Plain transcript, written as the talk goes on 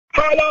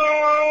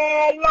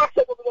Hello! Lots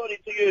of good morning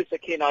to you,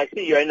 Sakina. I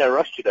see you're in a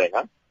rush today,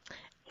 huh?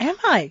 Am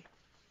I?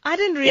 I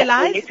didn't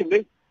realize. Yeah,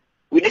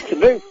 we need to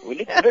move. We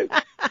need to move.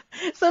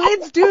 So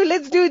let's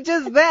do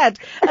just that.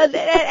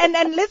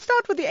 And let's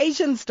start with the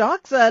Asian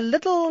stocks. A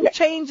little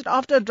changed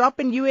after a drop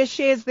in US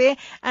shares there,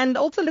 and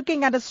also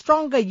looking at a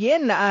stronger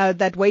yen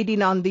that weighed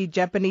in on the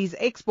Japanese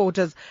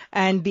exporters,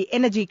 and the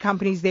energy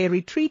companies there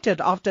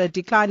retreated after a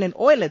decline in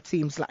oil, it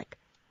seems like.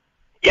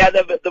 Yeah,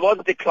 there was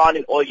a decline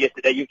in oil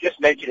yesterday. You just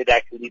mentioned it,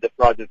 actually, the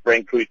price of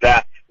Brent crude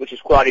there, which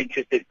is quite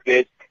interesting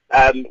because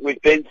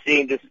we've been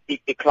seeing this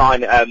steep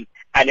decline, and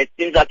it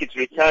seems like it's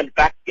returned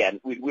back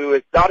again. We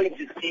were starting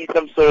to see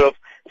some sort of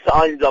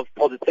signs of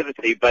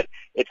positivity, but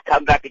it's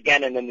come back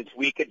again and then it's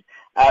weakened.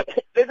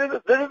 This is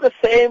the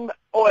same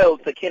oil,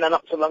 Sakina,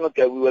 not so long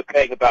ago we were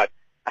paying about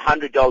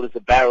 $100 a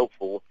barrel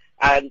for,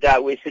 and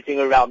we're sitting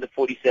around the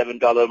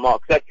 $47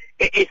 mark. So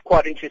it is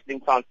quite interesting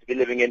times to be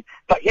living in.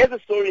 But here's a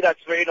story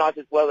that's very nice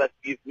as well, that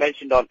you've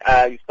mentioned on,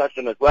 you've touched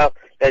on as well.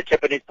 The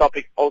Japanese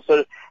topic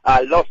also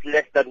lost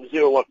less than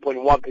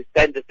 0.1%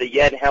 as the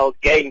yen held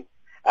gains.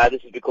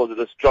 This is because of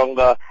the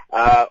stronger,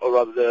 or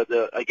rather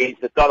the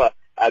against the dollar,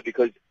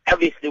 because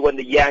obviously when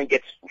the yen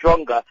gets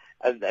stronger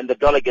and the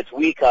dollar gets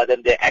weaker,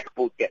 then their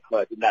exports get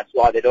hurt, and that's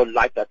why they don't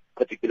like that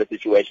particular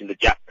situation, the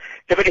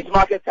Japanese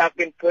markets have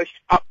been pushed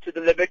up to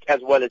the limit,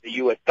 as well as the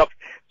U.S. stocks.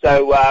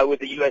 So with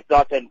the U.S.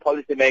 data and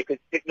policymakers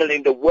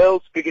signaling the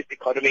world's biggest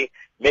economy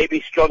may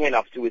be strong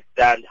enough to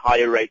withstand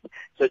higher rates.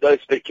 So those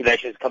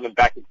speculations coming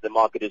back into the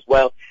market as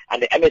well.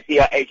 And the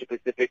MSCI Asia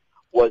Pacific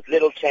was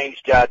little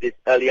changed this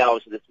early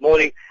hours of this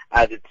morning,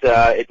 as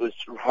it was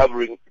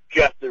hovering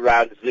just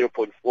around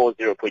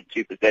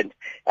 0.2%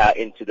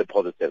 into the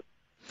positive.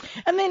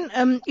 And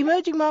then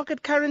emerging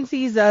market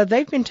currencies,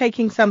 they've been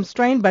taking some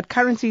strain, but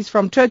currencies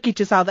from Turkey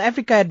to South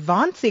Africa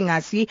advancing, I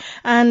see,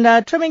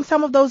 and trimming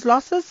some of those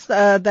losses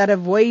that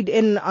have weighed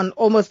in on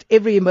almost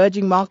every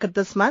emerging market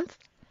this month.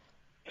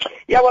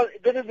 Yeah, well,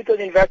 this is because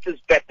investors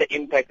bet the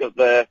impact of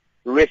the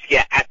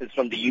riskier assets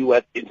from the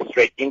U.S. interest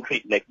rate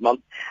increase next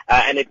month,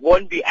 and it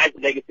won't be as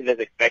negative as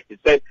expected.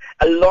 So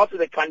a lot of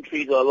the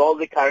countries or a lot of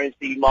the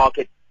currency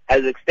market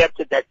has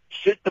accepted that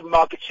should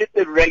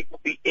the rate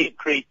be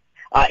increased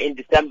in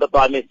December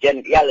by Ms.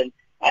 Janet Yellen,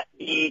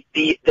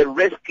 the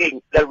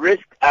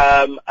risk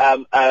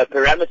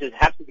parameters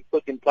have to be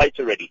put in place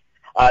already.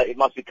 It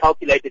must be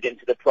calculated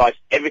into the price.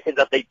 Everything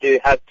that they do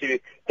has to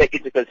take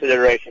into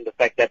consideration the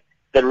fact that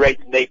the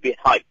rates may be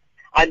hiked.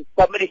 And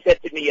somebody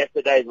said to me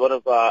yesterday, one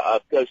of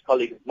a close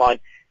colleagues of mine,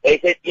 they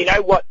said, you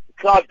know what,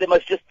 Clive, they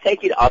must just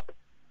take it up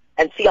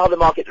and see how the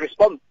market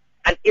responds.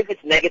 And if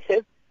it's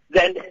negative,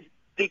 then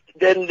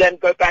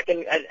go back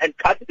and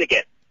cut it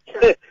again.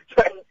 So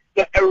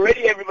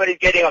already everybody's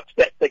getting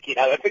upset, I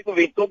think we've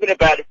been talking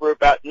about it for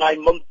about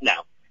 9 months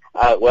now.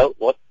 9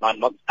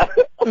 months?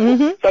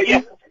 Mm-hmm. So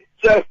yeah,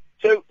 so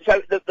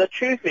the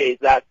truth is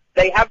that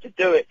they have to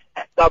do it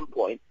at some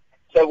point.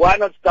 So why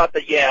not start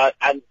the year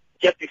and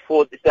just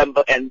before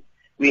December, and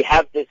we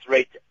have this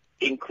rate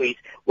increase,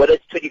 whether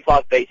it's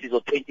 25 basis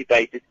or 20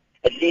 basis,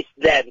 at least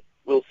then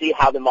we'll see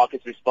how the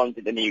markets respond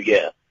in the new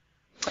year.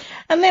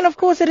 And then, of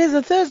course, it is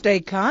a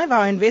Thursday, Clive.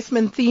 Our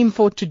investment theme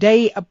for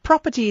today, a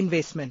property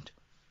investment.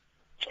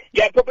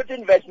 Yeah, property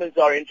investments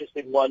are an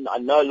interesting one. I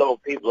know a lot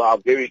of people are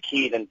very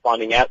keen in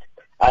finding out.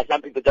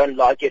 Some people don't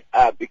like it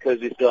because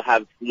we still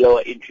have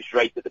lower interest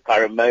rates at the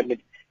current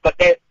moment. But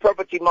the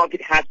property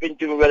market has been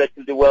doing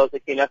relatively well,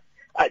 Sakina.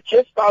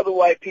 Just by the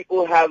way,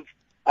 people have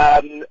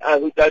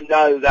who don't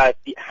know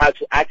how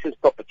to access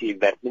property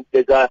investments.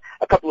 There's a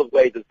couple of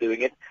ways of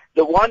doing it.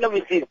 The one,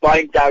 obviously, is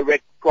buying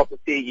direct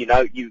property.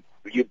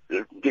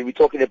 We're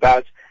talking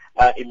about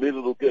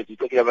immovable goods. You're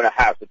talking about a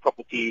house, a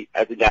property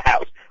as in a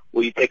house,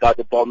 where you take out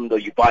a bond or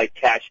you buy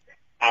cash,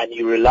 and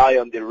you rely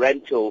on the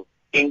rental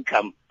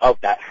income of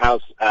that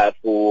house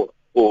for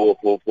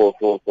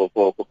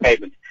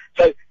payment.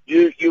 So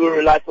you will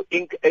rely for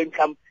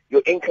income.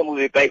 Your income will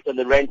be based on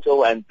the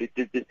rental, and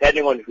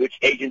depending on which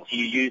agency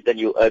you use, then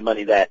you'll earn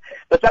money there.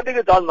 But some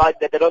people don't like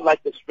that. They don't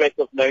like the stress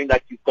of knowing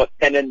that you've got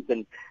tenants,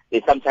 and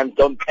they sometimes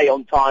don't pay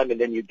on time, and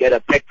then you get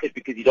affected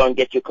because you don't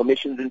get your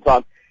commissions in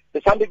time. So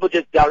some people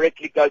just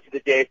directly go to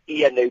the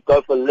JSE and they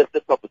go for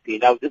listed property.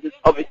 Now, this is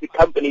obviously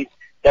companies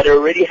that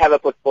already have a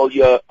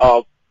portfolio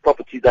of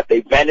properties that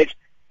they manage,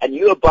 and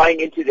you are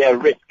buying into their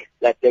risk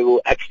that they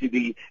will actually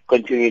be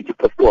continuing to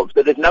perform.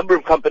 So there's a number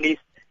of companies,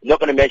 I'm not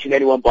going to mention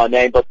anyone by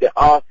name, but there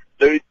are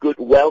very good,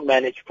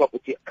 well-managed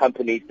property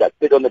companies that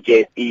sit on the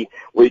JSE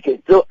where you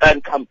can still